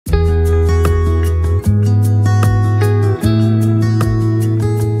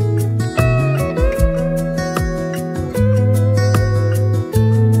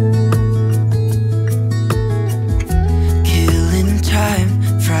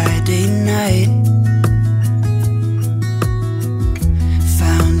night.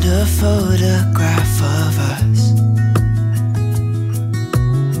 Found a photograph of us,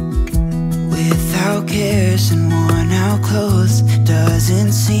 without cares and worn out clothes.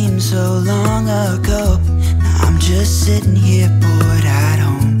 Doesn't seem so long ago. Now I'm just sitting here bored at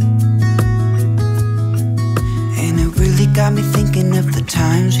home, and it really got me thinking of the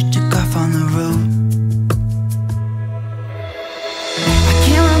times we took off on the road. I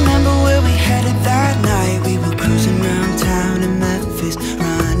can't remember where we headed that night. We were cruising around town in Memphis,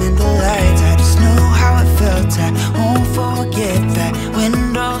 running the lights. I just know how it felt. I won't forget that.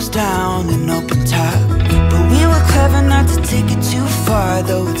 Windows down and open top, but we were clever not to take it too far.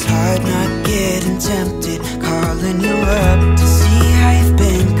 Though it's hard not getting tempted, calling you up to see how you've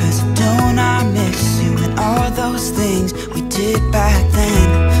been. Cause don't I miss you and all those things we did back then.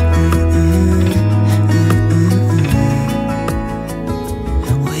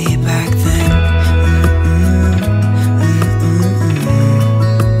 Way back then.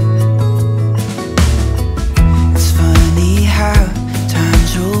 It's funny how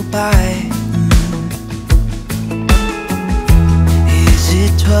times roll by. Is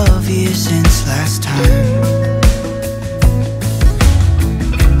it 12 years since last time?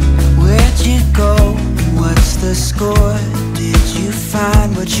 Where'd you go? What's the score? Did you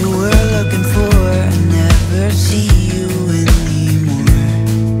find what you were looking for? I never see you anymore.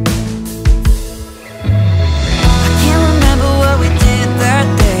 I can't remember what we did that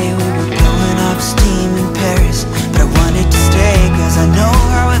day. We were blowing off steam in Paris, but I wanted to stay. Cause I know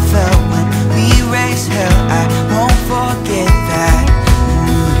how it felt when we raised hell. I won't forget that.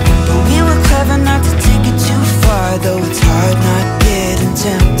 But we were clever not to take it too far. Though it's hard not getting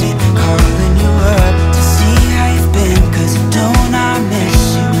tempted, calling you up to see how you've been. Cause don't I miss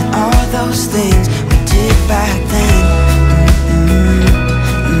you and all those things we did back then.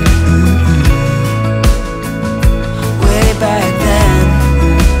 Way back then.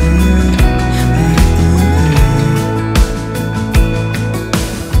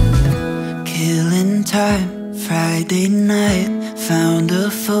 Killing time, Friday night. Found a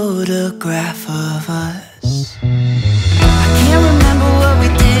photograph of us. I can't remember what we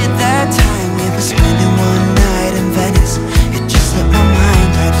did that time. We were spending one night in Venice. It just slipped my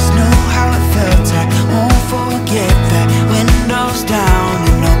mind. I just know how it felt. I won't forget that. Windows down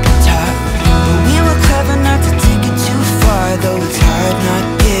and open top, but we were clever not to take it too far. Though it's hard not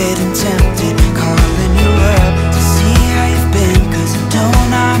getting tempted, calling you up to see how you've been. Cause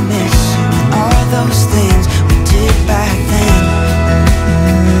don't I miss you and all those things we did back then.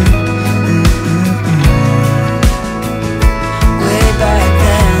 Way back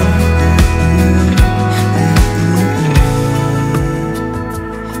then.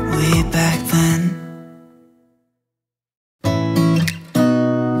 Way back then.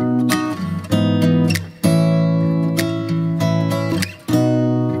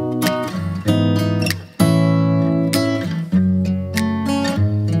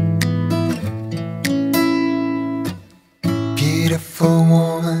 Beautiful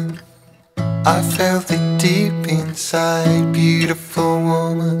woman, I felt it deep inside. Beautiful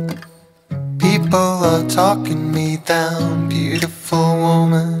woman, people are talking me down. Beautiful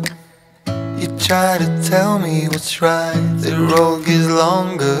woman, you try to tell me what's right. The road gets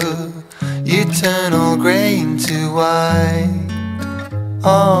longer, you turn all grey into white.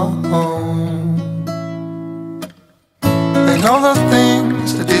 And all the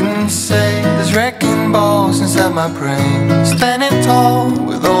things I didn't say, there's wrecking balls inside my brain. Standing tall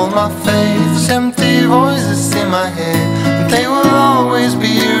with all my faith, empty voices in my head, and they will always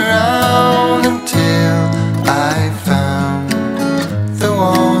be around until I found the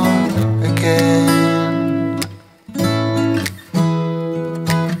one again.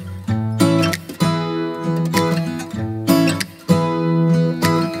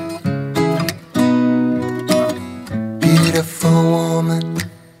 Beautiful woman,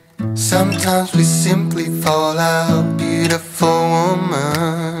 sometimes we simply fall out. Beautiful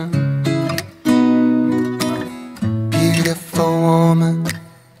woman, beautiful woman,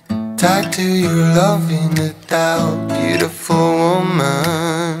 tied to your love in the doubt. Beautiful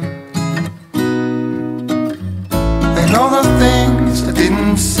woman, and all the things I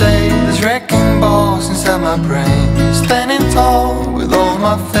didn't say, there's wrecking balls inside my brain. Standing tall with all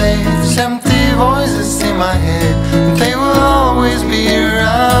my faith, empty voices in my head, and they will always be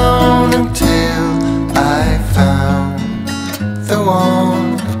around until I found the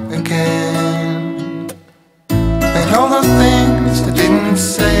one again. And all the things I didn't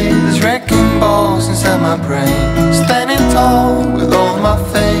say, there's wrecking balls inside my brain. Standing tall with all my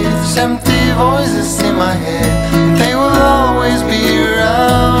faith, empty voices in my head, and they will always be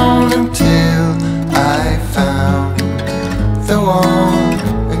around until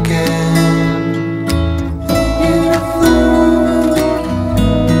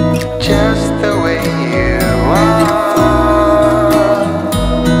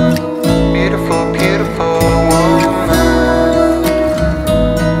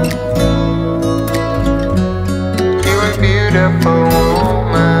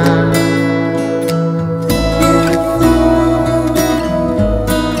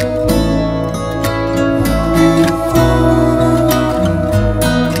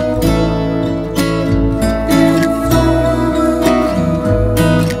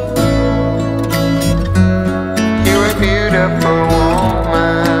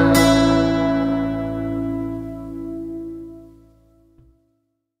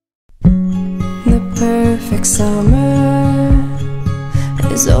summer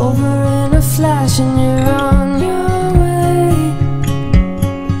is over in a flash and you're on your way.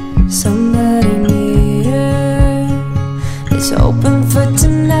 Somebody near is open for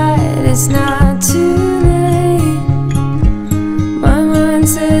tonight. It's not too late. My mind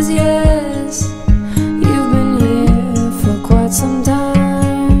says yes. You've been here for quite some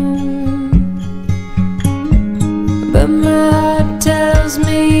time, but my heart tells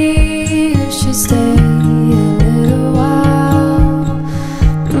me you should stay a little while.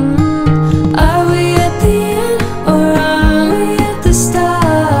 Are we at the end or are we at the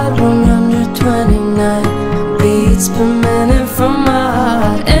start? 129 beats per minute from my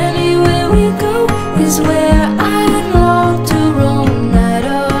heart. Anywhere we go is where I'd long to roam. Night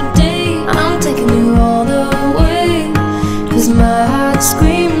or day, I'm taking you all the way, 'cause my heart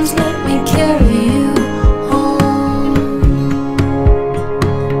screams, let me carry you home.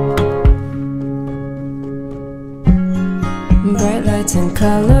 Bright lights and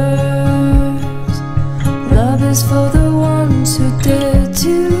colors, love is for the ones who dare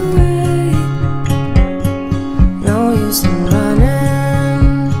to wait. No use in running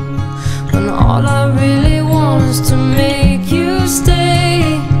when all I really want is to make you stay.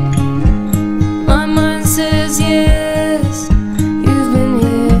 My mind says yes, you've been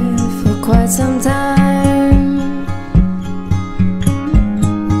here for quite some time,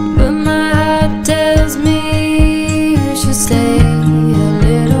 but my heart tells me you should stay a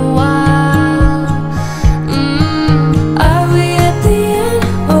little while. Are we at the end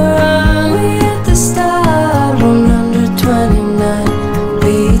or are we at the start? 129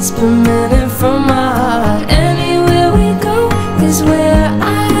 beats per minute from my heart. Anywhere we go is where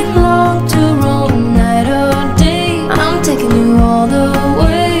I long to roam. Night or day, I'm taking you all the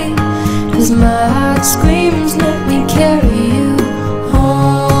way, 'cause my heart screams, let me carry you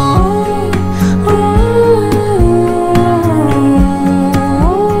home.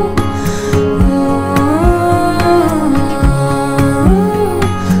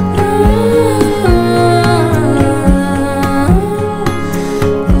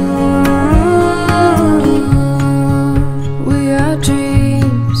 We are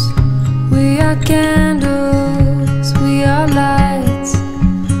dreams, we are candles, we are lights,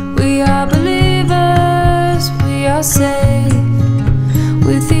 we are believers, we are safe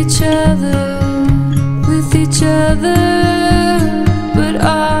with each other, with each other. But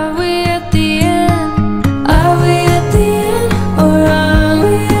are we at the end? Are we at the end or are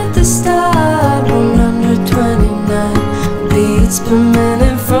we at the start? 129 beats per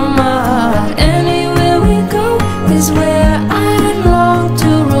minute from my heart. Anywhere we go is where I long to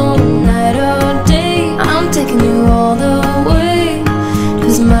roam. Night or day, I'm taking you all the way,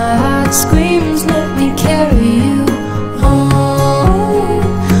 'cause my heart screams, let me carry you home.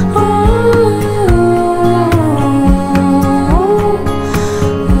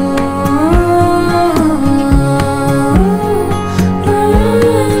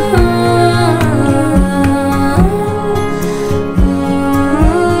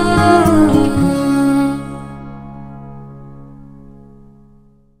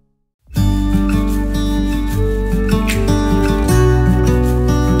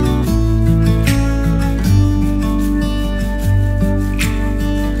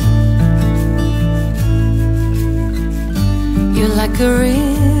 You're like a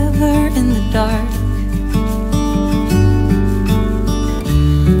river in the dark.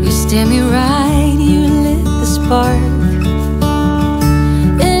 You steer me right, you lit the spark,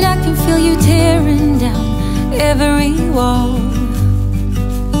 and I can feel you tearing down every wall.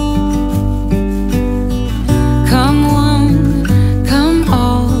 Come one, come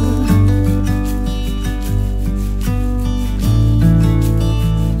all.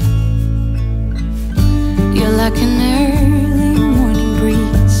 You're like an early morning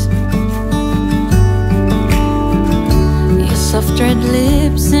breeze. Your soft red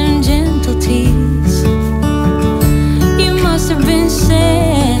lips and gentle tease. You must have been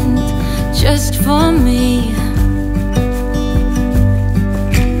sent just for me.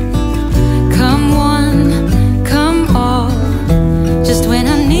 Come one, come all. Just when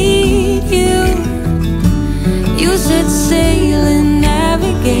I need you, you set sail and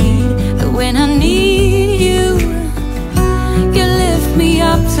navigate. But when I need you, you lift me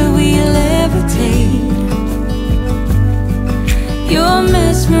up till we levitate. You're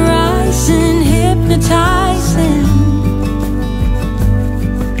mesmerizing, hypnotizing.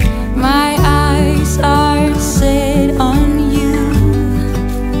 My eyes are set on you.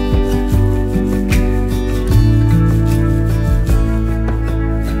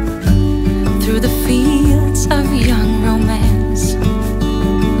 Through the fields of young romance,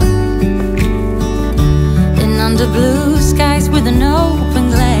 and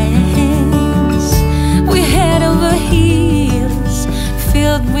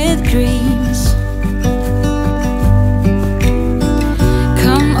dreams.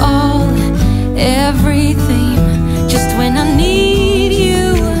 Come all, everything, just when I need you.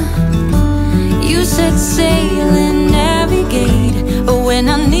 You set sail and navigate, but when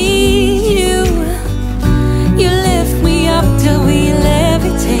I need you, you lift me up till we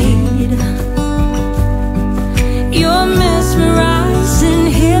levitate. You're mesmerizing,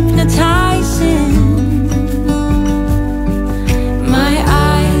 hypnotizing. My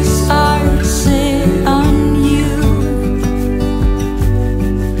eyes are set on you.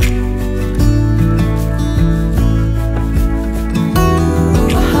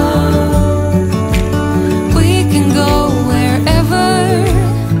 We can go wherever.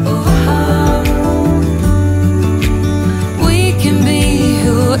 We can be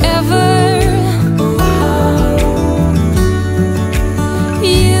whoever.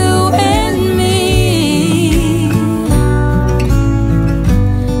 You and me.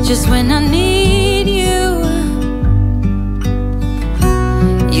 Just when I need you,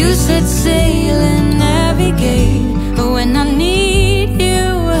 you set sail and navigate. But when I need you,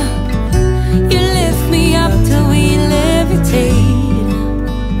 you lift me up till we levitate.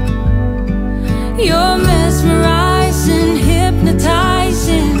 You're mesmerizing,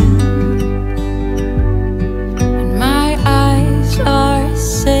 hypnotizing, and my eyes are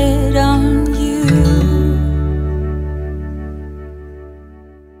set on you.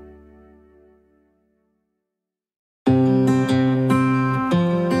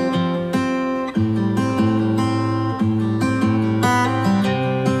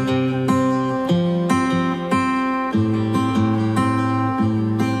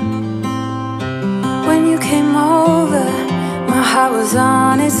 When you came over, my heart was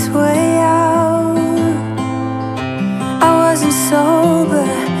on its way out. I wasn't sober,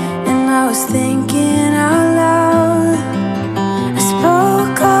 and I was thinking out loud. I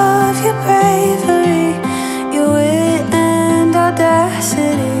spoke of your bravery, your wit and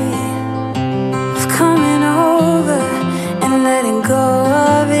audacity, of coming over and letting go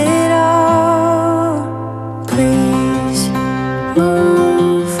of it all. Please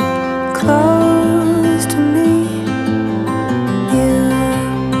move close to me. You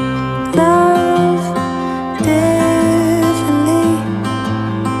love differently,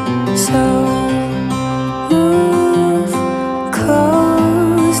 so move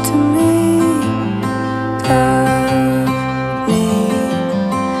close to me. Love me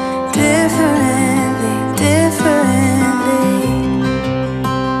differently, differently.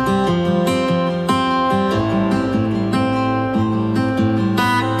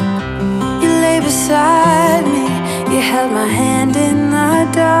 You lay beside me, you held my hand in the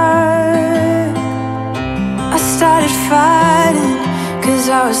dark. I started fighting, 'cause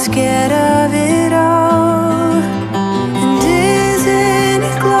I was scared of it all. And isn't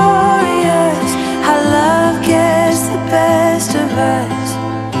it glorious how love gets the best of us?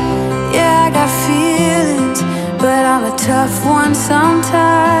 Yeah, I got feelings, but I'm a tough one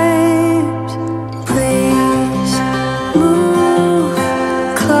sometimes. Please move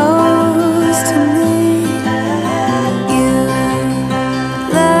close to me. You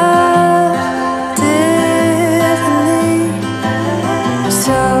love differently,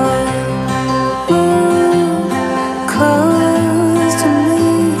 so move close to me.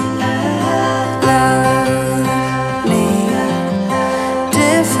 Love me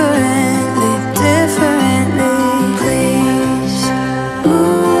differently, differently. Please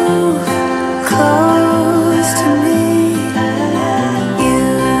move close to me. You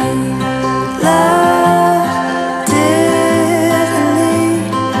love differently,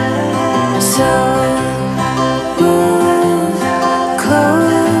 so move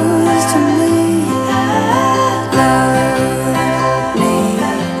close to me. Love me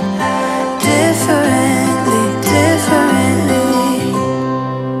differently, differently.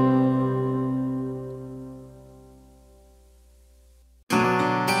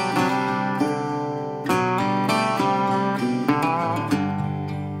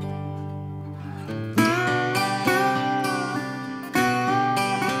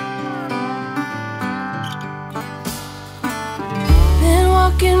 Been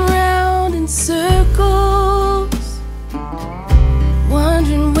walking round in circles,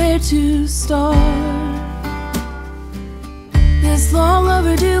 wondering where to start. This long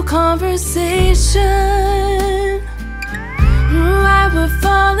overdue conversation, why we're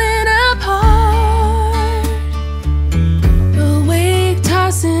falling apart. Awake,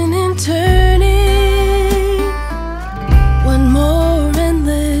 tossing and turning, one more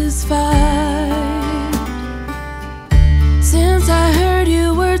endless fight. Since I heard you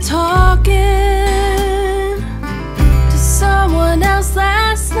were talking to someone else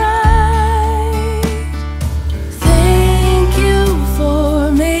last night,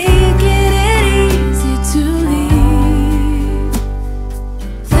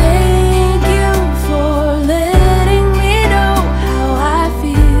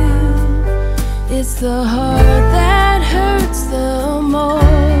 the heart that hurts the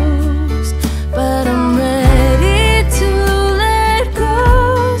most, but I'm ready to let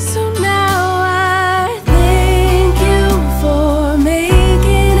go. So now I thank you for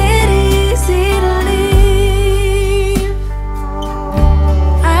making it easy to leave.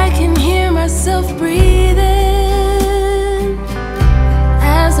 I can hear myself breathing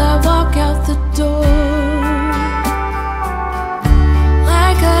as I walk out the door.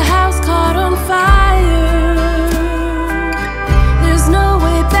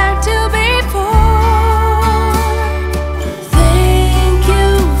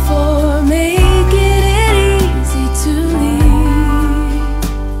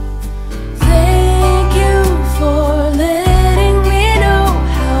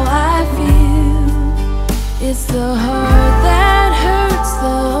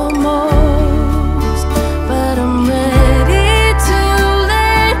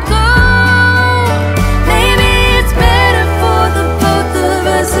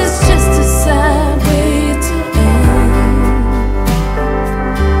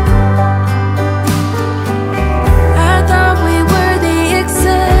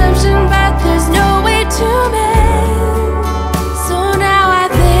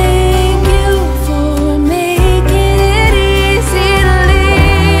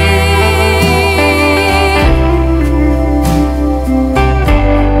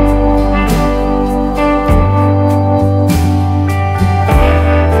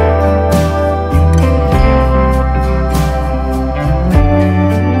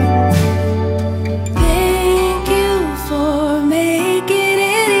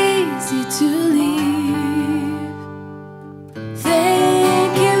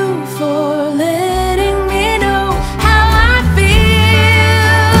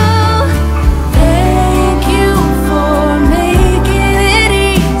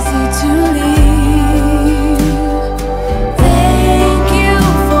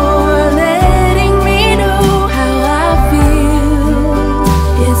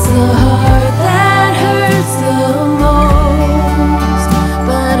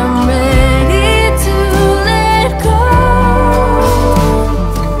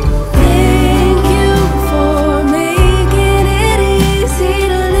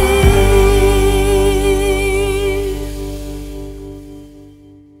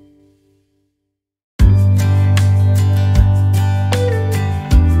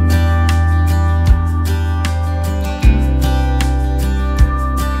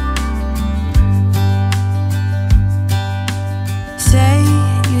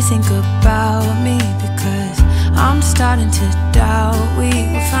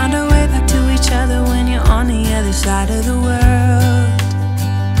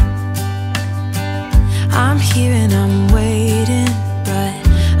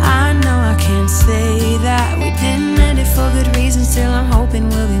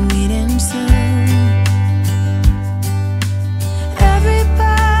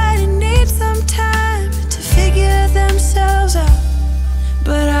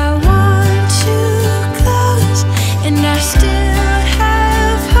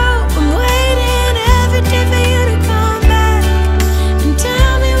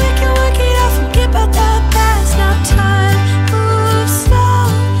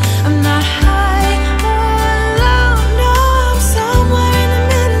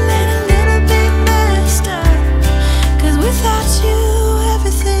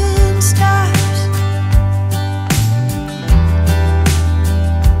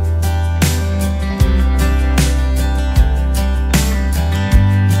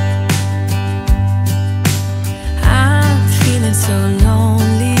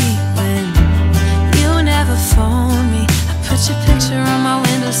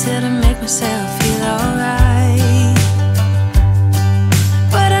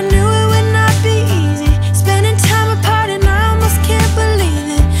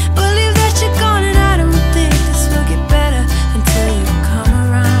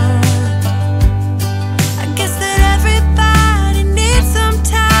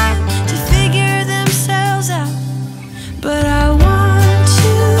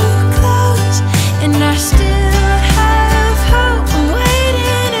 Still have hope. I'm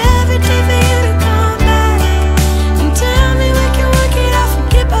waiting every day for you to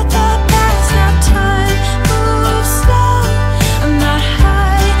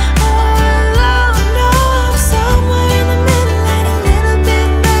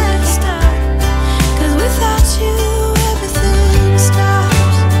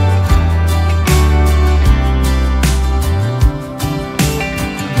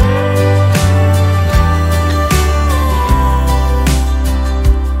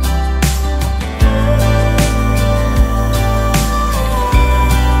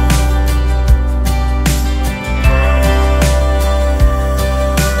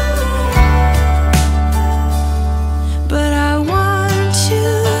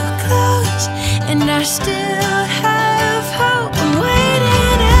still have hope. I'm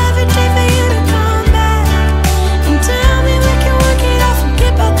waiting every day for you to come back and tell me we can work it out,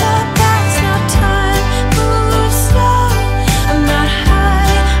 forget about the past. Now time moves slow. I'm not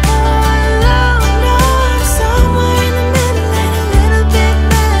high or low, no, I'm somewhere in the middle and a little bit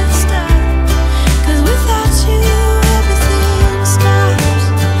messed up. 'Cause without you everything stops.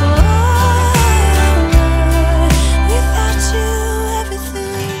 Without you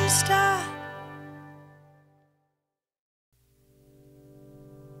everything stops.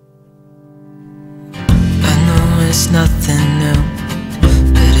 I know it's nothing new,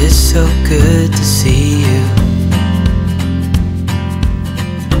 but it's so good to see you.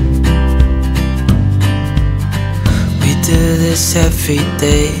 We do this every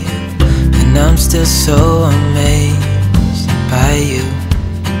day, and I'm still so amazed by you.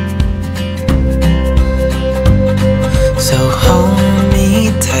 So hold me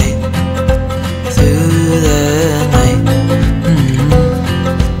tight through the night.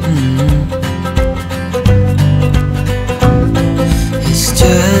 It's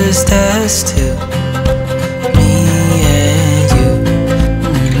just us two, me and you.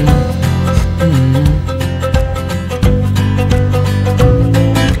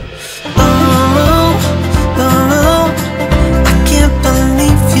 Oh, oh, I can't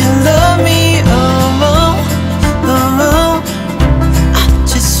believe you love me. Oh, oh, I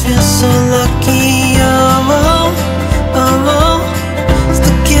just feel so lucky. Oh, oh,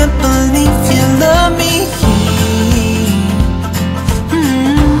 still can't believe you love me.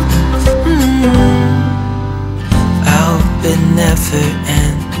 I hope it never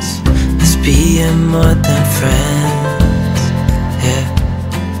ends. Let's being more than friends, yeah.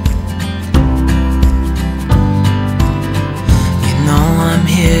 You know I'm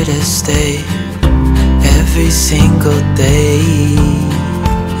here to stay every single day,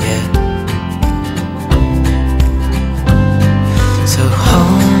 yeah. So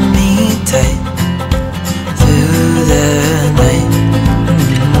hold me tight through the night.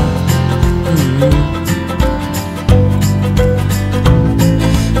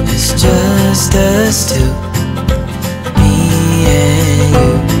 It's just us two, me and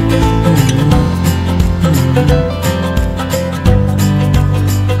you.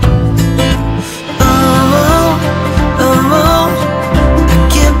 Oh, oh, I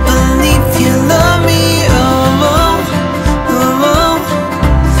can't believe you love me. Oh, oh,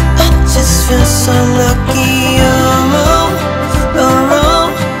 I just feel so lucky. Oh, oh,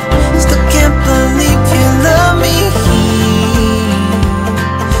 still can't believe you love me.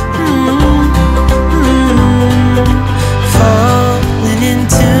 Falling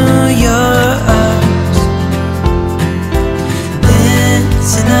into your arms,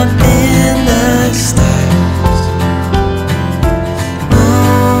 dancing up in the stars. Oh,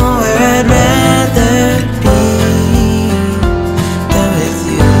 where I'd rather be than with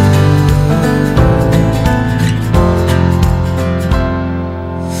you.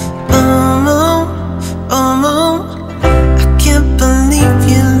 Oh, oh, I can't believe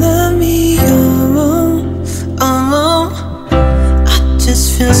you love me. Oh, oh, I just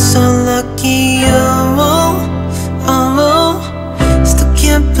feel so lucky. Oh, oh, still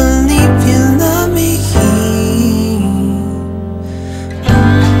can't believe you love me. Oh,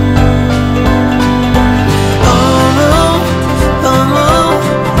 oh,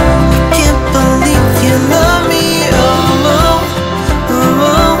 I can't believe you love me. Oh,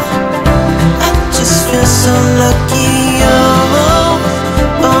 oh, I just feel so lucky. Oh,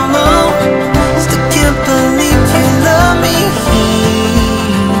 oh, still can't believe you love me.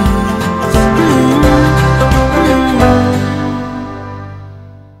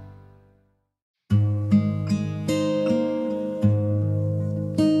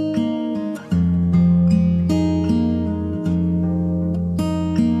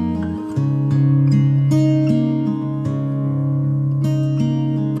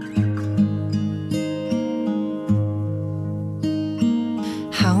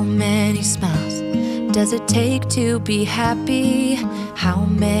 How many smiles does it take to be happy? How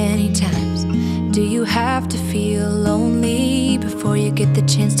many times do you have to feel lonely before you get the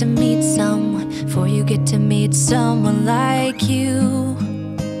chance to meet someone? Before you get to meet someone like you?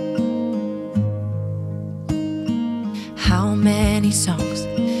 How many songs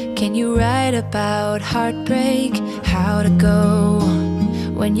can you write about heartbreak? How to go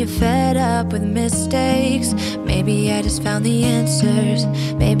on when you're fed up with mistakes? Maybe I just found the answers.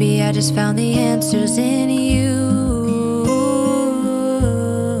 Maybe I just found the answers in you.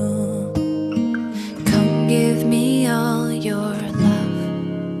 Come give me all your love.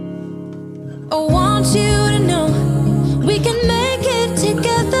 I want you to know we can make it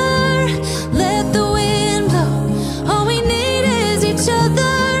together. Let the way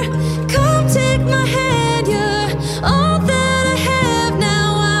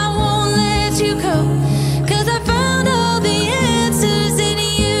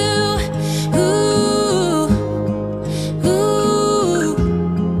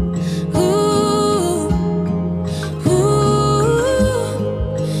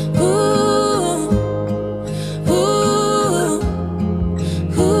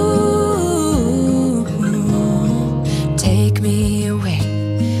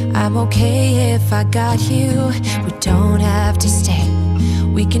I'm okay if I got you. We don't have to stay.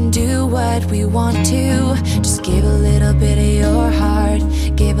 We can do what we want to. Just give a little bit of your heart.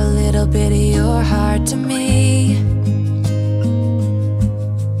 Give a little bit of your heart to me.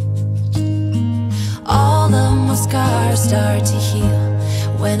 All of my scars start to heal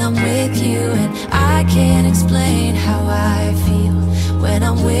when I'm with you, and I can't explain how I feel when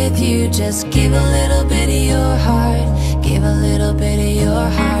I'm with you. Just give a little bit of your heart. Give a little bit of your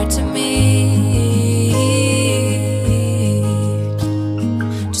heart to me.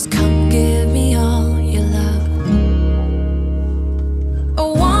 Just come give me all your love. I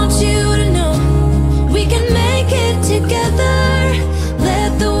want you to know we can make it together.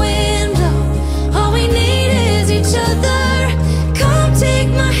 Let the wind blow. All we need is each other. Come take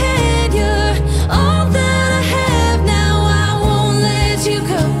my hand. You're all that I have now. I won't let you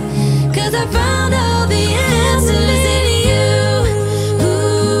go, 'cause I found all the answers in you.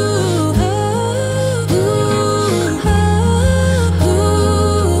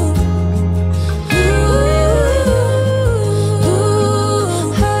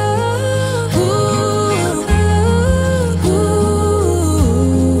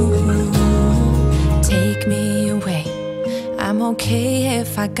 Take me away. I'm okay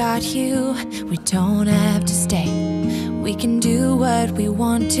if I got you. We don't have to stay. We can do what we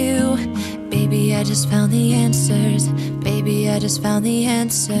want to. Baby, I just found the answers. Baby, I just found the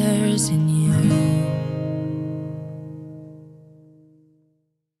answers in you.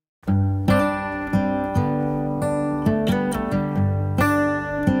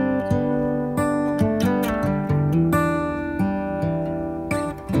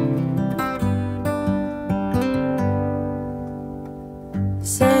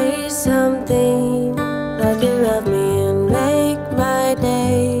 Say something like you love me and make my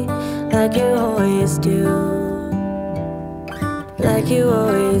day, like you always do, like you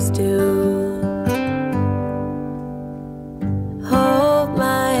always do. Hold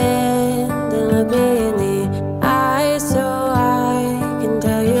my hand and look me in the eyes so I can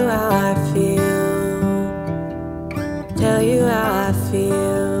tell you how I feel, tell you how I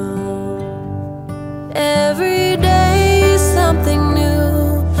feel. Every day is something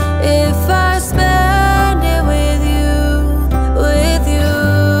new if I spend it with you, with you,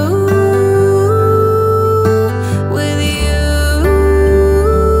 with you.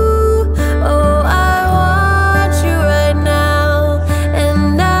 Oh, I want you right now,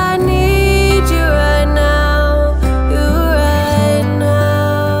 and I need you right now, you right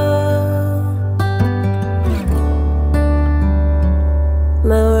now.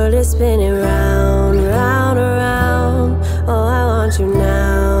 My world is spinning round, round, around. Oh, I want you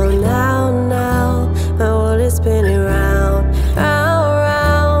now, now, now. My world is spinning round, round,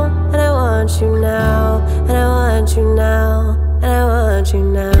 round. And I want you now, and I want you now, and I want you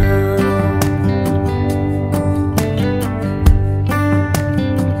now.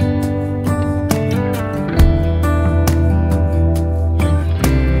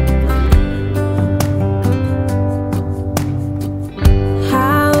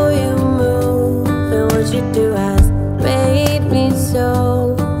 How you move and what you do has made me so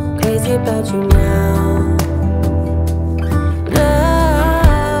crazy about you now. Now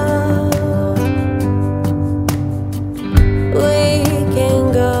we can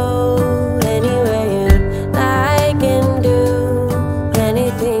go anywhere you like and do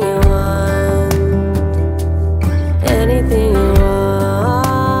anything you want, anything you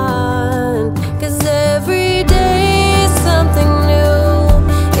want. 'Cause every day is something new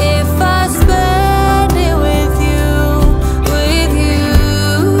if I spend it with you, with you,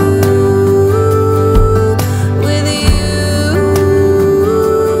 with you.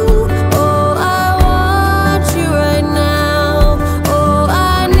 Oh, I want you right now. Oh,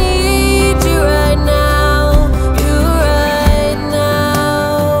 I need you right now, you right now.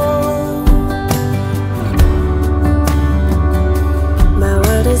 My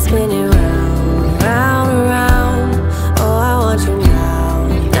world is spinning round, round, round. Oh, I want you now,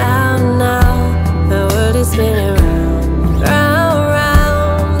 now, now. My world is spinning round, round,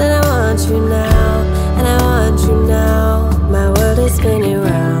 round. And I want you now, and I want you now. My world is spinning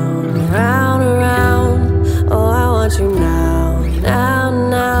round, round, round. Oh, I want you now, now,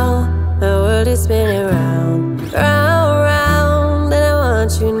 now. My world is spinning round, round, round. And I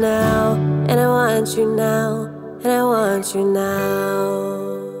want you now, and I want you now, and I want you now.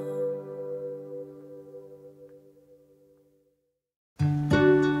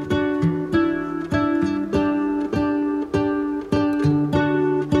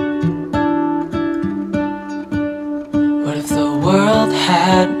 What if the world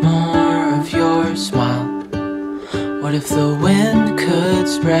had more of your smile? What What if the wind could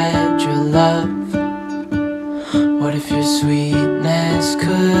spread your love? What if your sweetness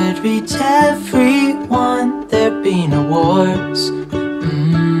could reach everyone? There'd be no wars.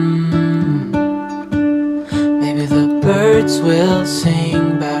 Maybe the birds will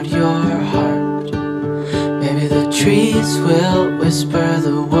sing about your heart. Maybe the trees will whisper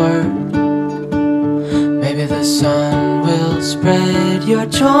the word. Maybe the sun will spread your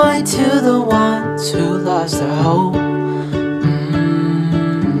joy to the ones who lost their hope.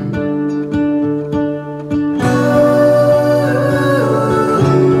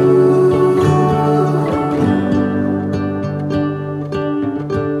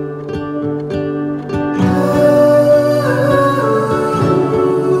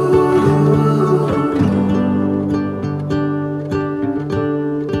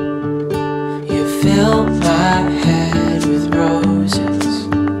 Fill my head with roses.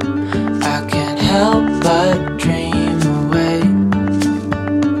 I can't help but dream away.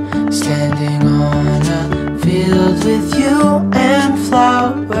 Standing on a field with you and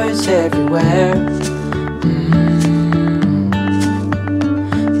flowers everywhere.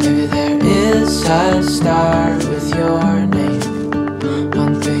 Maybe there is a star with your name.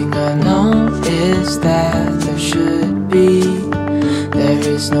 One thing I know is that there should be. There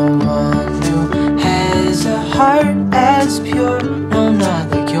is no one who has a heart as pure, no, not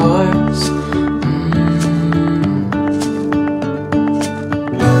like yours.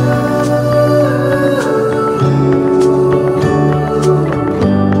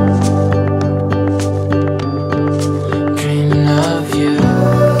 Dreaming of you.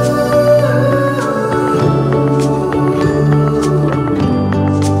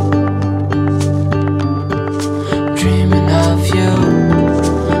 Dreaming of you.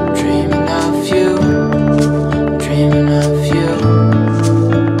 Dreaming of you. Dreaming of you.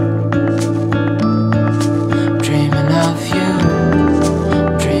 Dreaming of you.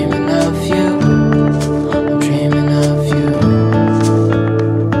 Dreaming of you. I'm dreaming of you.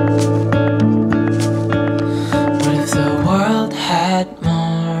 What if the world had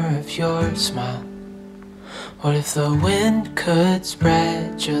more of your smile? What if the wind could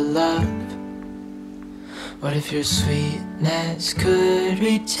spread your love? What if your sweetness could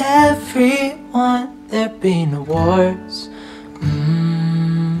reach everyone? There'd be no wars.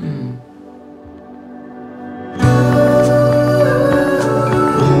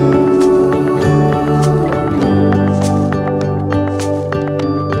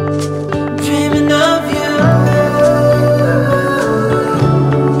 Dreaming of you.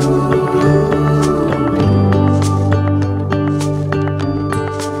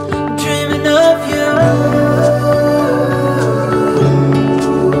 Dreaming of you.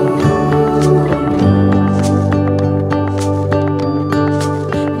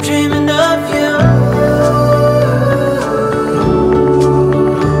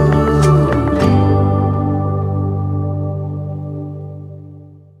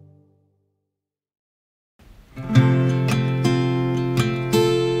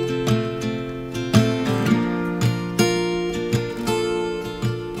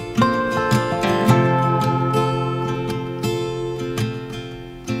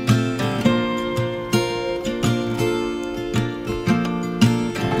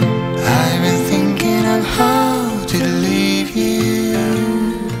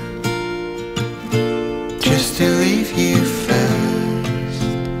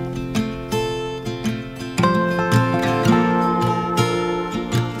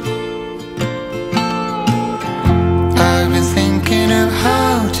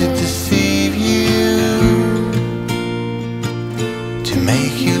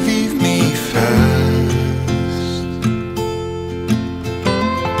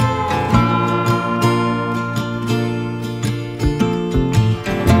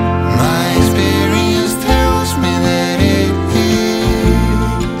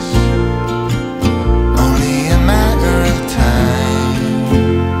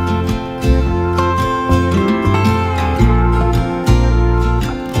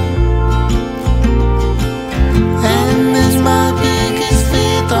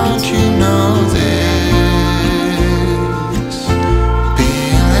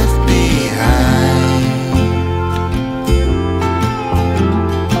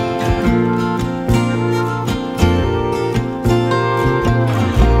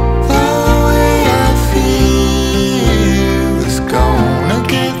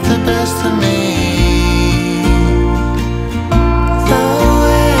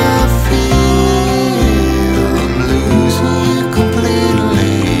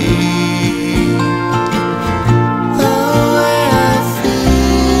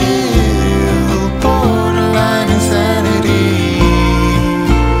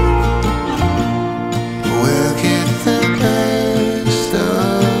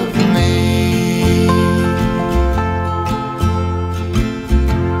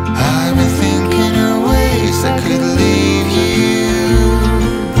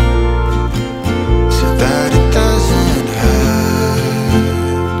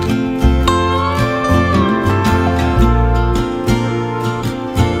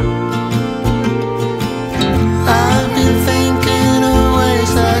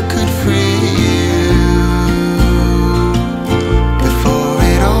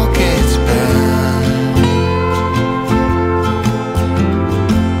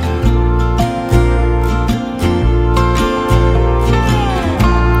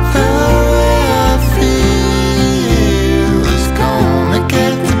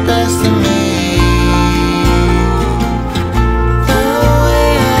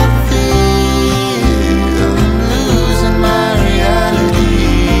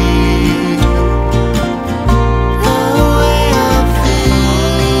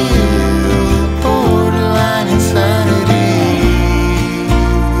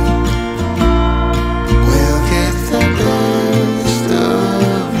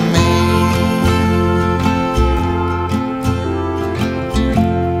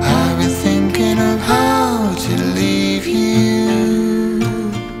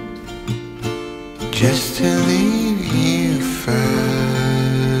 just to leave you first.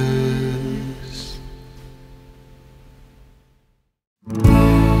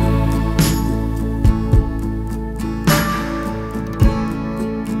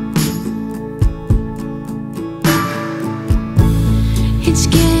 It's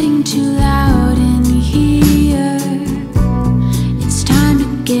getting too loud in here. It's time to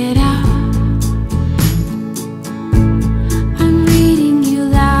get out. I'm reading you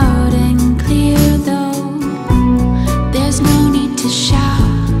loud and clear though. There's no need to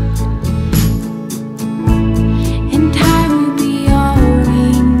shout. And time will be all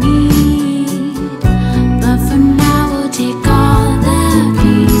we need. But for now we'll take all the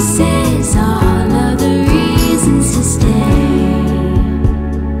pieces, all of the reasons to stay.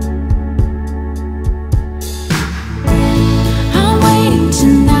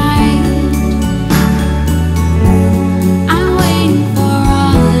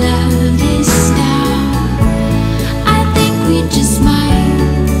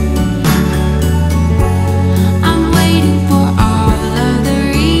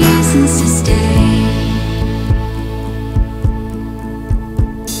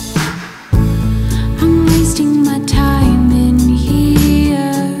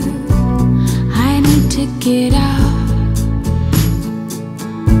 Get out.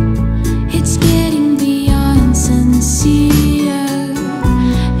 It's getting beyond sincere,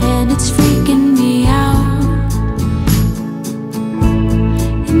 and it's freaking me out.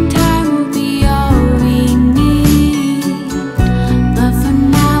 And time will be all we need. But for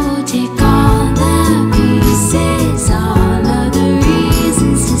now we'll take all the pieces, all of the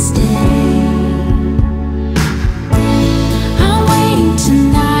reasons to stay. I'm waiting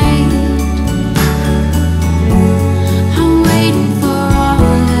tonight. I'm waiting for all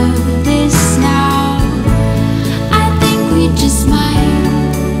of this now. I think we just might.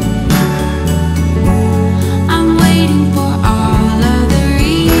 I'm waiting for all of the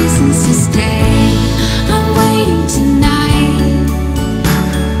reasons to stay. I'm waiting tonight.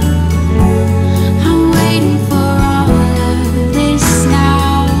 I'm waiting for all of this now.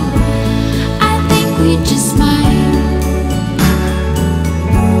 I think we just might.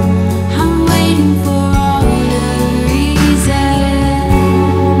 I'm waiting for all the reasons,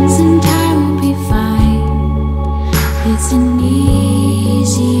 and time will be fine. It's an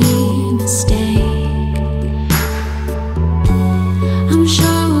easy mistake. I'm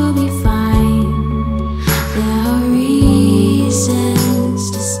sure we'll be fine. There are reasons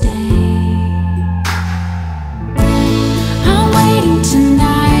to stay. I'm waiting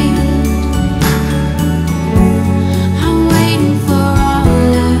tonight. I'm waiting for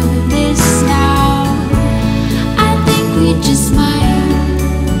all of this now. I think we just might.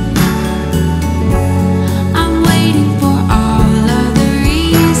 I'm waiting for all of the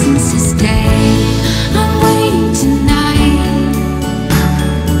reasons to stay. I'm waiting tonight.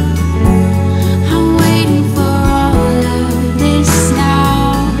 I'm waiting for all of this now.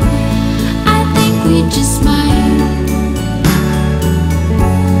 I think we just might.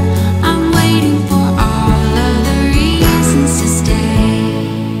 I'm waiting for all of the reasons to stay.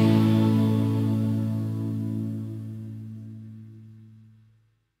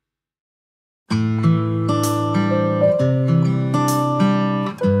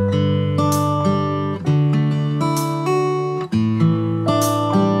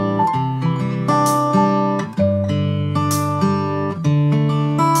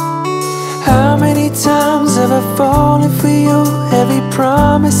 How many times have I fallen for you? Every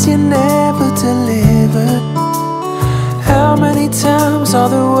promise you never delivered. How many times all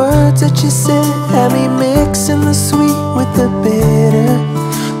the words that you said had me mixing the sweet with the bitter?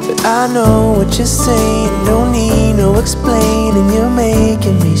 But I know what you're saying, no need no explaining. You're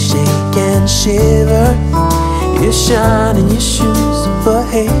making me shake and shiver. You're shining your shoes, but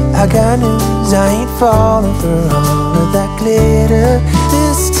hey, I got news. I ain't falling for all of that glitter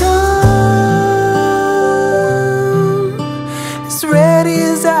this time. As ready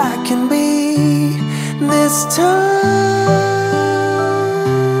as I can be this time.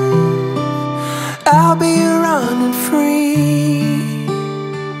 I'll be running free.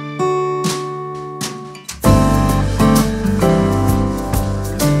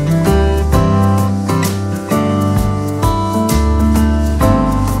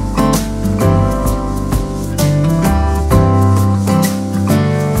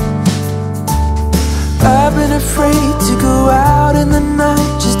 I've been afraid to go out in the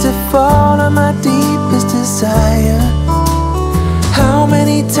night, just to fall on my deepest desire.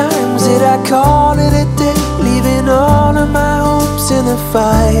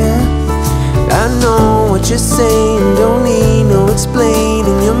 what you're saying, don't need no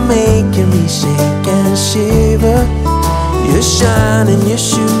explaining. You're making me shake and shiver. You're shining your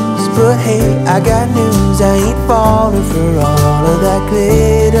shoes, but hey, I got news. I ain't falling for all of that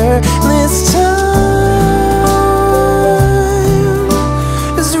glitter. This time,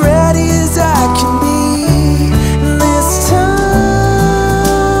 as ready as I can be. This time,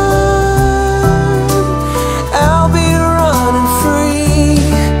 I'll be running free.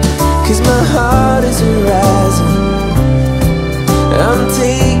 'Cause my heart is rising. I'm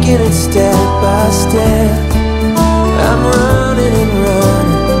taking it step by step. I'm running and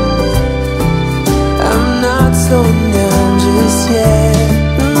running. I'm not slowing down just yet.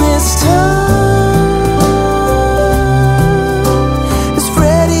 This time, as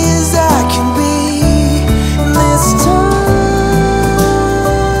ready as I can be. This time,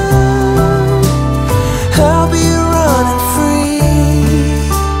 I'll be running free.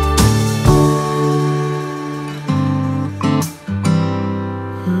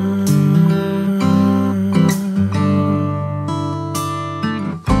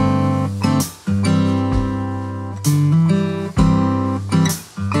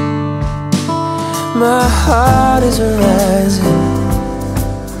 My heart is rising.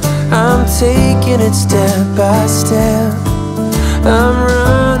 I'm taking it step by step. I'm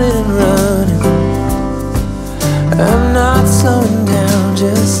running and running. I'm not slowing down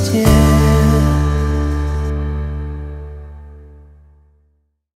just yet.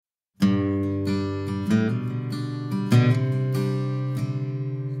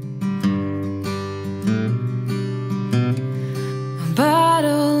 A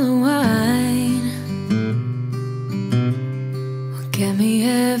bottle of wine will get me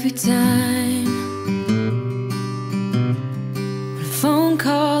every time. One phone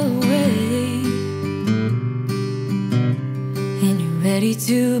call away, and you're ready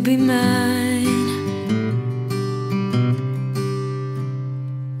to be mine.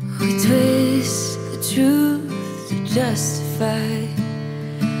 We twist the truth to justify,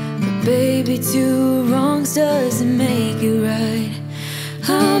 but baby, two wrongs doesn't make it right.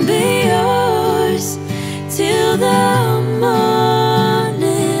 I'll be yours till the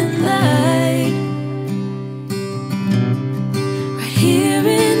morning light. Right here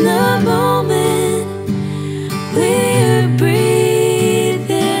in the moment, we're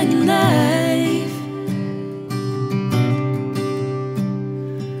breathing life.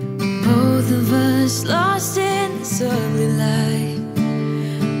 Both of us lost in this ugly life.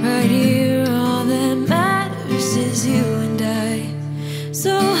 Right here, all that matters is you and I.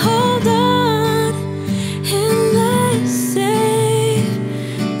 So hold on and let's save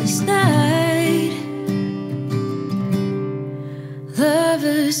this night.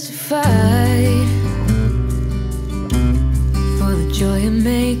 Lovers to fight for the joy of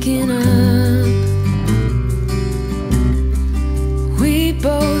making up. We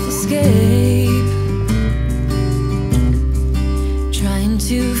both escape, trying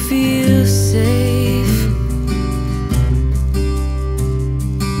to feel safe.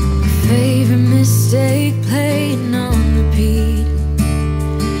 Favorite mistake playing on repeat.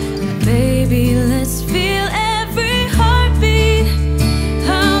 Baby, let's feel every heartbeat.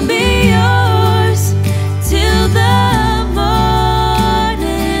 I'll be yours till the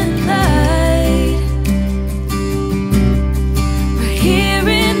morning light. Right here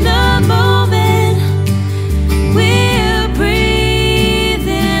in the moment, we're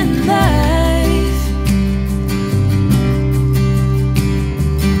breathing life.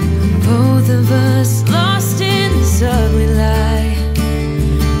 Both of us lost in this ugly lie.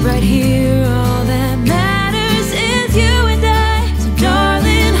 Right here, all that matters is you and I. So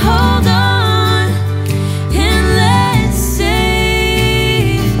darling, hold on and let's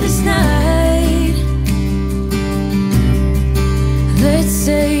save this night. Let's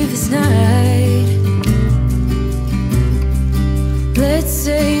save this night. Let's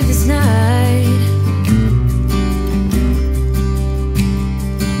save this night.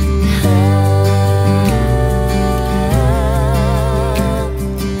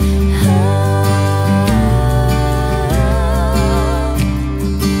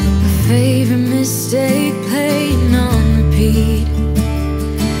 Favorite mistake playing on repeat.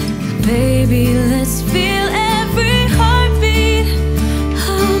 Baby, let's feel every heartbeat.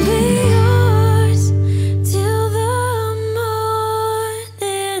 I'll be yours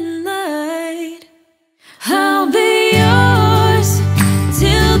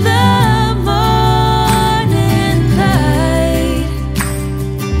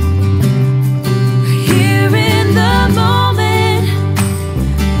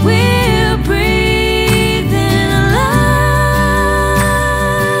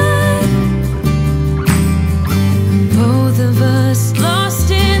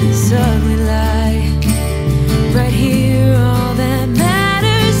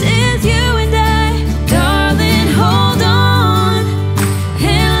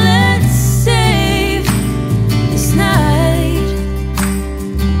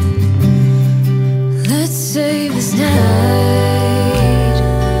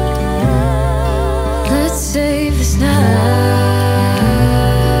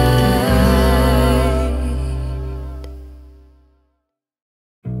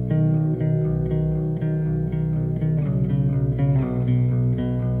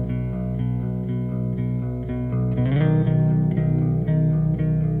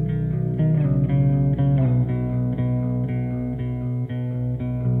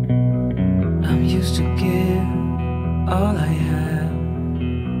used to give all I have.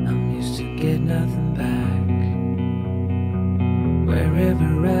 I'm used to get nothing back.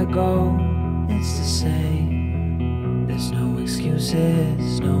 Wherever I go, it's the same. There's no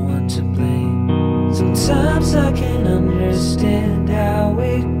excuses, no one to blame. Sometimes I can't understand how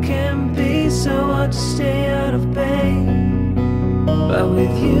it can be so hard to stay out of pain. But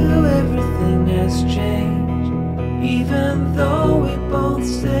with you everything has changed, even though we both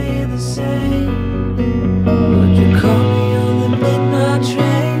stay the same. Would you call me on the midnight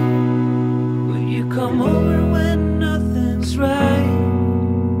train? Would you come over when nothing's right?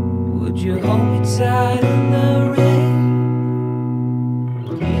 Would you hold me tight in the rain,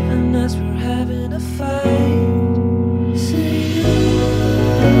 even as we're having a fight? Say you,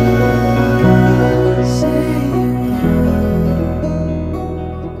 say you,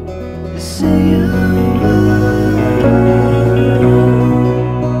 say you.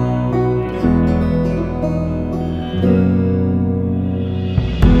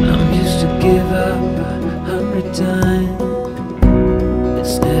 I'm used to give up 100 times.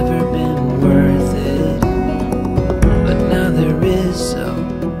 It's never been worth it, but now there is so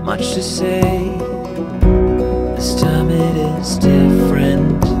much to say. This time it is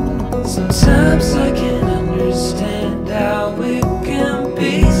different. Sometimes I can't understand how it can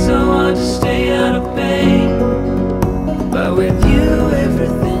be so hard to stay out of pain. But with you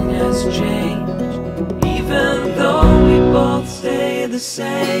everything has changed, even though we both stay the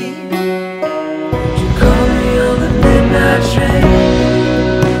same. Would you call me on the midnight train?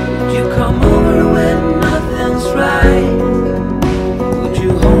 Would you come over when nothing's right? Would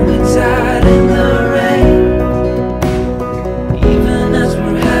you hold me tight in the rain, even as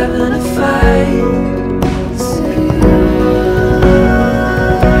we're having a fight? Say you,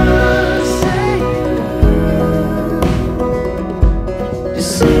 say you,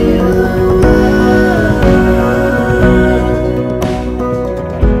 just say you.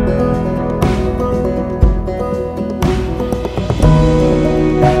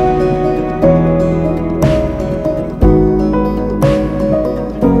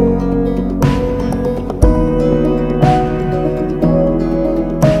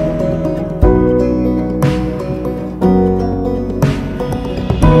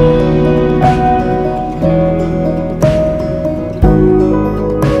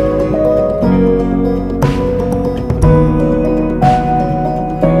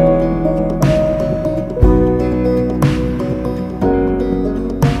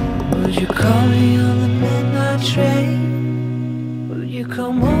 Would you call me on the midnight train? Would you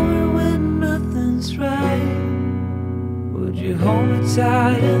come over when nothing's right? Would you hold me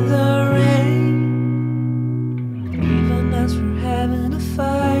tight in the rain, even as we're having a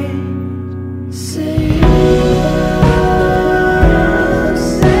fight? Say you,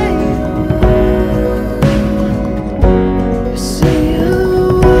 say you, say you,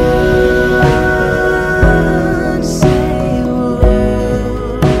 say you,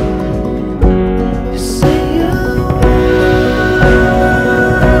 say you,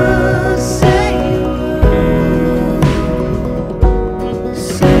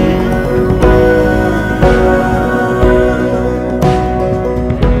 say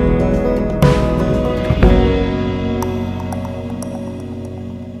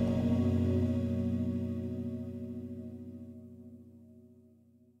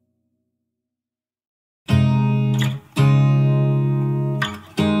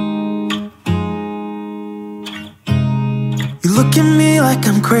You look at me like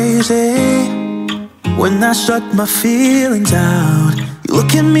I'm crazy when I shut my feelings out. You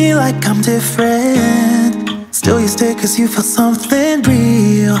look at me like I'm different, still you stay cause you feel something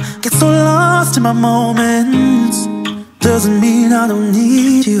real. Get so lost in my moments, doesn't mean I don't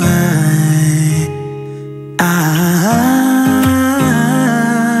need you. I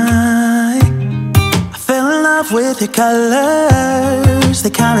fell in love with your colors, they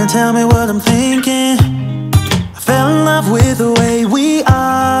kinda tell me what I'm thinking. I fell in love with the way we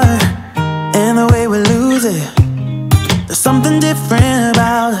are and the way we lose it. There's something different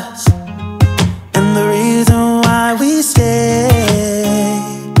about us, and the reason why we stay.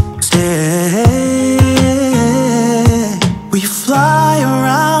 We fly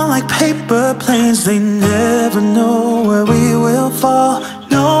around like paper planes, they never know where we will fall.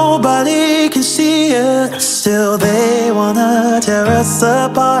 Nobody can see us, still they wanna tear us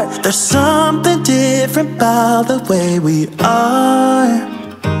apart. There's something different about the way we are.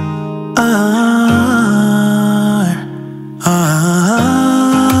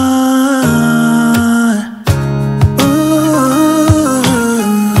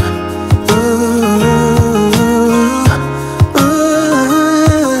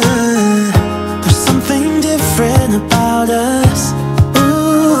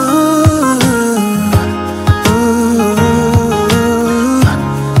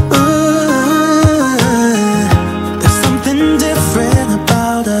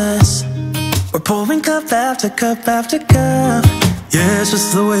 pouring cup after cup after cup. Yeah, it's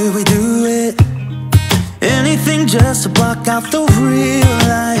just the way we do it. Anything just to block out the real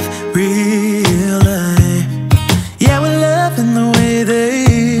life, real life. Yeah, we're loving the way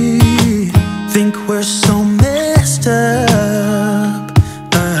they think we're so messed up.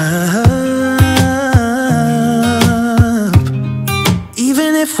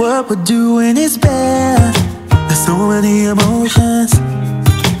 Even if what we're doing is bad, there's so many emotions,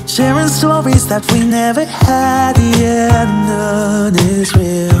 sharing stories that we never had. Yeah, none is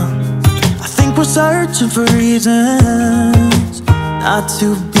real. I think we're searching for reasons not to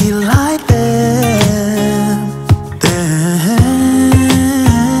be like them.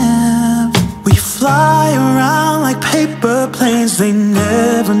 We fly around like paper planes. They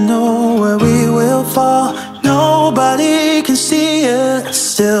never know where we will fall. Nobody can see us,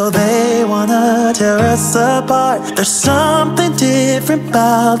 still they wanna tear us apart. There's something different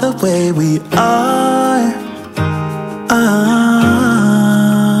about the way we are.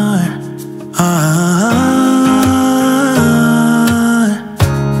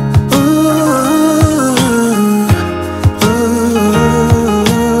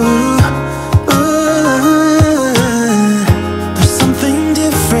 There's something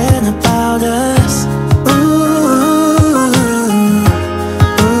different about us.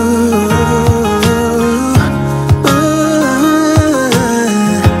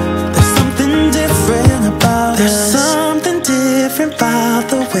 There's something different about us. There's something different about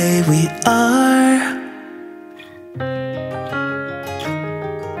the way we are.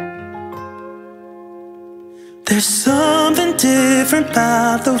 There's something different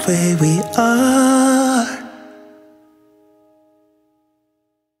about the way we are.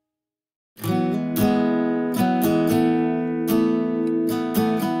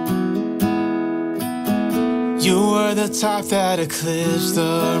 You were the type that eclipsed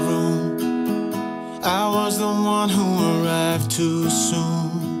the room. I was the one who arrived too soon.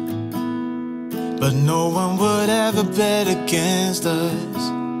 But no one would ever bet against us.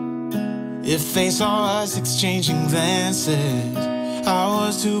 If they saw us exchanging glances, I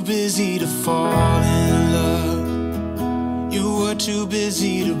was too busy to fall in love. You were too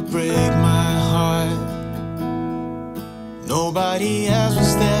busy to break my heart. Nobody else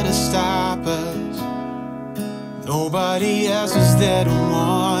was there to stop us. Nobody else was there to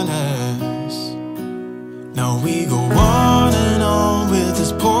warn us. Now we go on and on with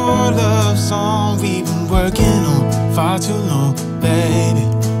this poor love song we've been working on far too long, baby.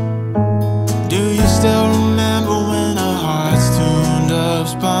 Do you still remember when our hearts tuned up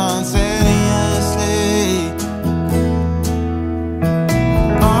spontaneously?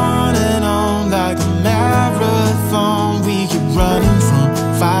 On and on like a marathon, we keep running from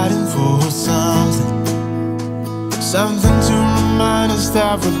fighting for something. Something to remind us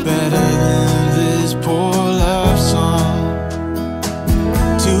that we're better than this poor love song.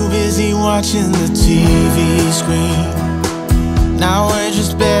 Too busy watching the TV screen. Now we're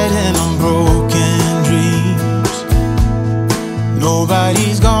just betting on broken dreams.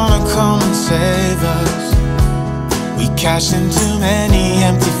 Nobody's gonna come and save us. We cashed in too many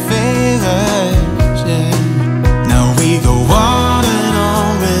empty favors, yeah. Now we go on and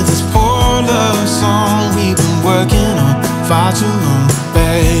on with this poor love song we've been working on far too long,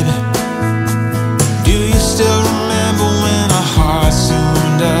 baby. Do you still remember when our hearts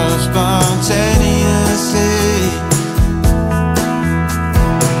tuned up spontaneously?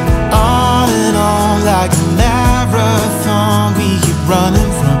 On and on like a marathon, we keep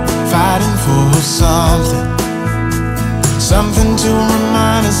running from fighting for something. Something to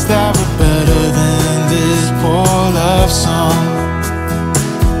remind us that we're better than this poor love song.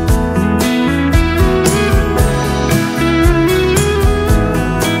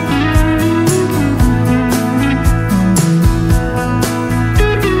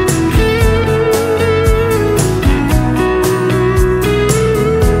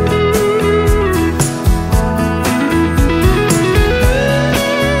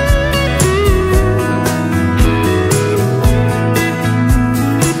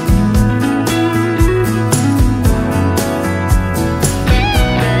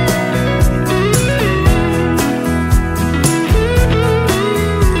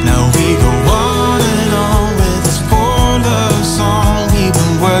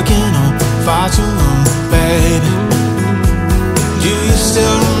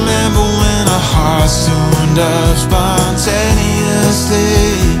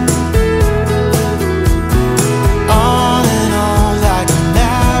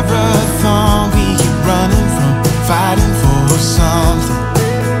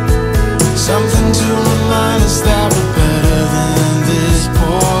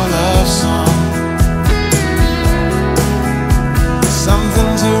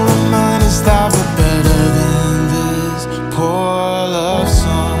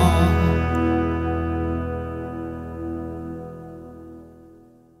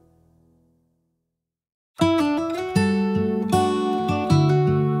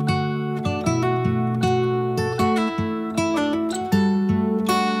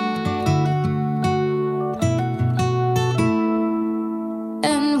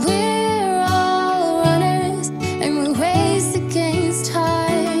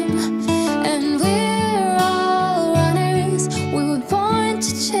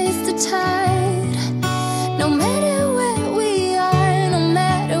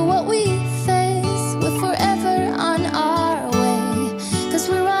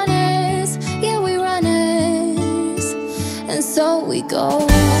 go.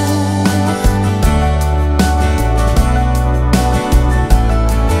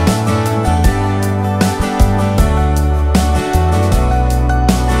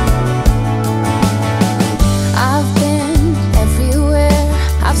 I've been everywhere,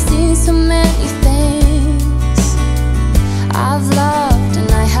 I've seen so many things. I've loved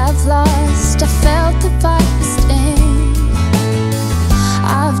and I have lost, I felt the vibe sting.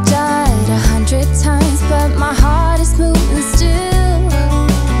 I've died 100 times, but my heart is moving still.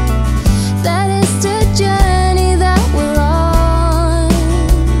 That is the journey that we're on.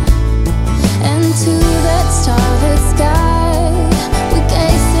 And to that starlit sky, we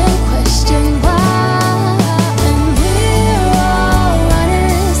gaze and question why. And we're all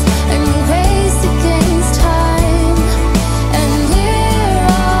runners, and we race against time. And we're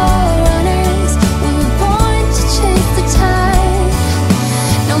all runners, we were born to chase the tide.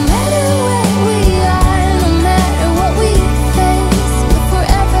 No matter where we are, no matter what we face, we're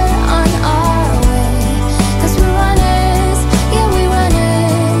forever on our way. 'Cause we're runners, yeah, we're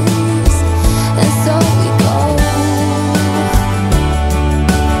runners. And so we go.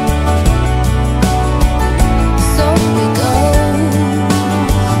 So we go.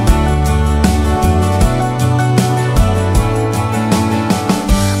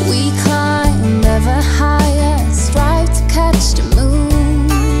 We climb ever higher, strive to catch the moon.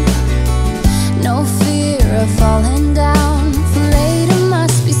 No fear of falling down, for later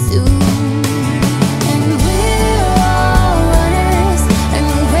must be soon. And we're all runners, and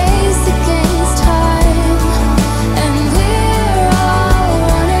we race against time. And we're all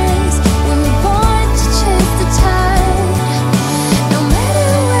runners, we were born to chase the tide. No matter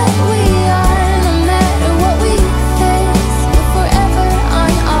where we are, no matter what we face, we're forever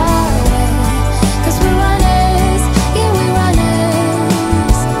on our way. 'Cause we're runners, yeah, we're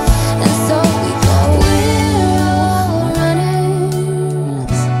runners. And so we go. We're all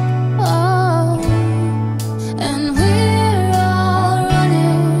runners, oh. And we're all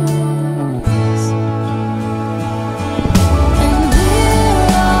runners. And we're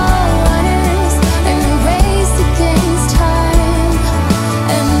all runners, and we race against time.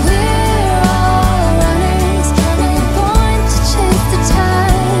 And we're all runners, we were born to chase the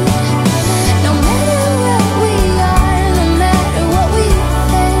tide. No matter where we are, no matter what we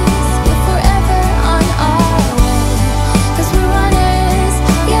face, we're forever on our way. 'Cause we're runners,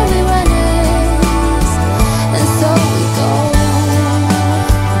 yeah, we're runners. And so we go.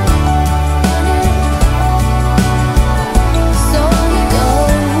 So we go.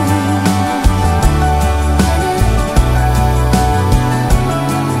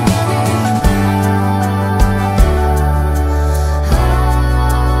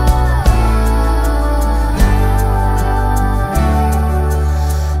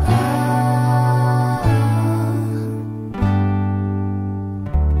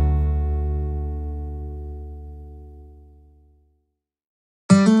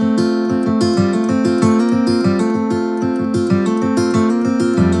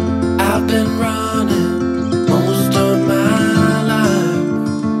 I've been running most of my life,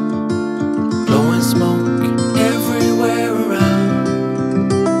 blowing smoke everywhere around.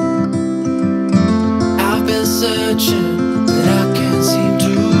 I've been searching, but I can't seem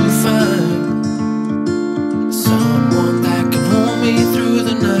to find someone that can hold me through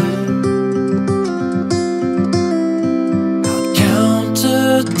the night. I'll count to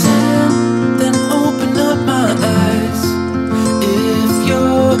 10, then open up my eyes. If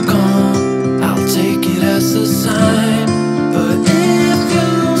you're gone, I'll take it as a sign. But if you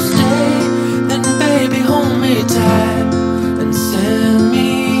stay, then baby hold me tight and send me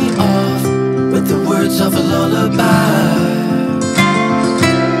off with the words of a lullaby.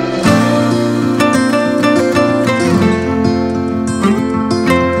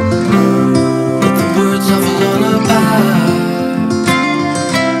 With the words of a lullaby.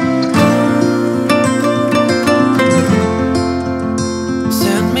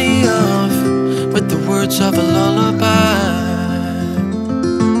 Send me off with the words of a lullaby.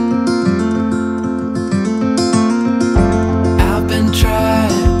 I've been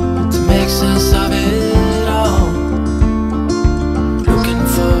trying to make sense of it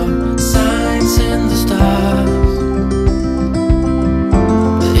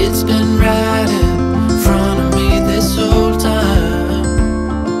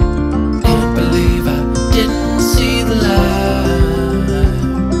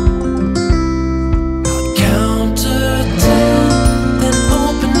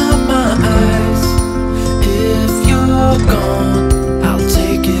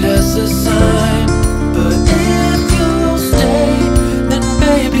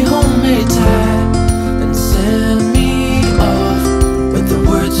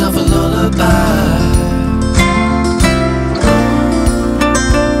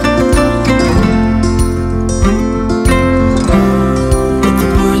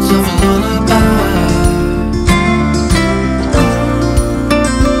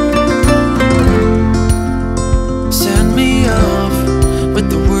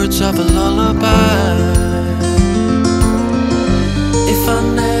lullaby. If I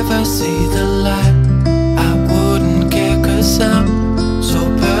never see the light, I wouldn't care, 'cause I'm so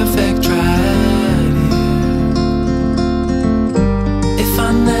perfect right here. If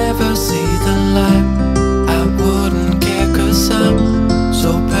I never see the light, I wouldn't care, 'cause I'm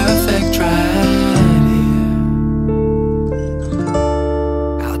so perfect right here.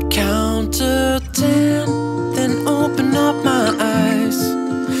 I'd count to 10, then open up my eyes.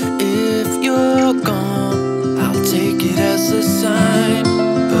 If you're gone, I'll take it as a sign.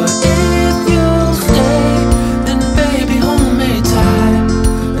 But if you'll stay, then baby hold me tight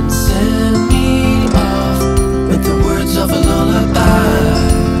and send me off with the words of a lullaby.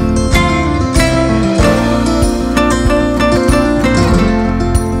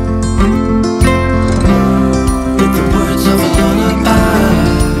 With the words of a lullaby.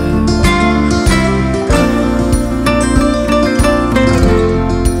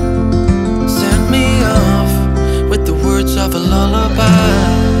 Send me off with the words of a lullaby.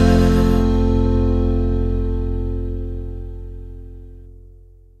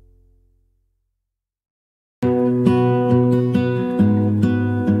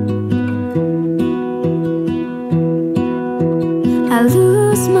 I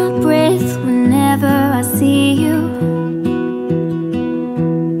lose my breath whenever I see you.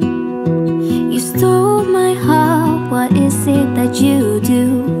 You stole my heart, what is it that you do?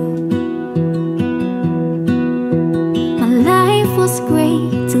 My life was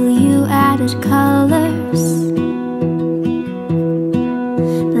great till you added colors.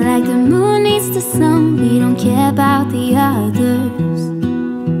 Like the moon needs the sun, we don't care about the others.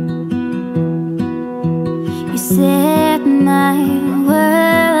 You set my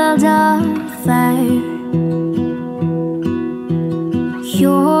world on fire.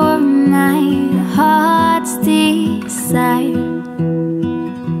 You're my heart's desire.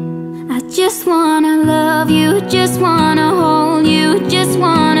 I just wanna love you, just wanna hold you, just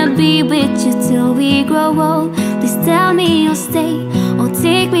wanna be with you till we grow old. Please tell me you'll stay or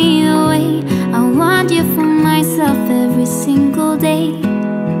take me away. I want you for myself every single day.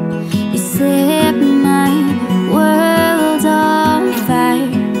 You set my world on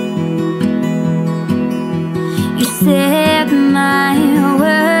fire. You set my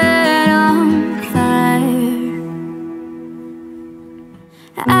world on fire.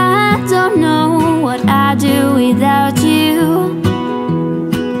 I don't know what I'd do without you.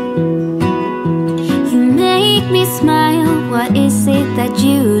 You make me smile, what is it that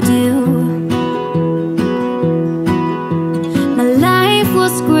you do? My life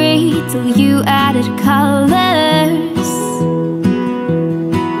was great till you added colors.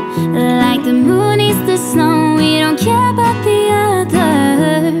 Like the moon is the snow, we don't care about the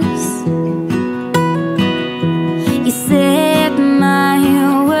others. You set my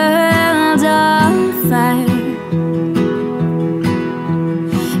world on fire.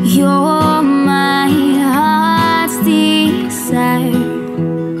 You're my heart's desire.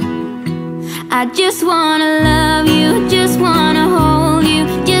 I just wanna love you, just wanna hold you,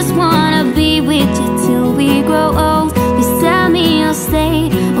 just wanna be with you till we grow old. Please tell me you'll stay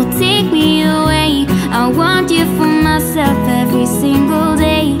or take me away. I want you for myself every single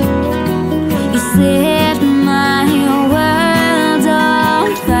day. You set my world on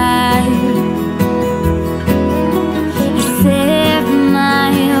fire. You set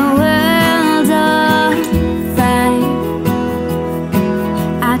my world on fire.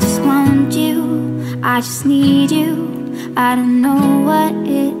 I just want you, I just need you. I don't know what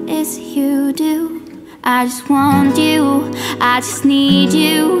it is you do. I just want you, I just need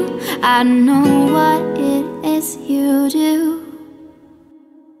you. I don't know what it is you do.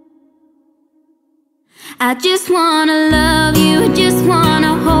 I just wanna love you, just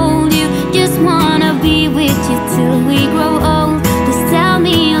wanna hold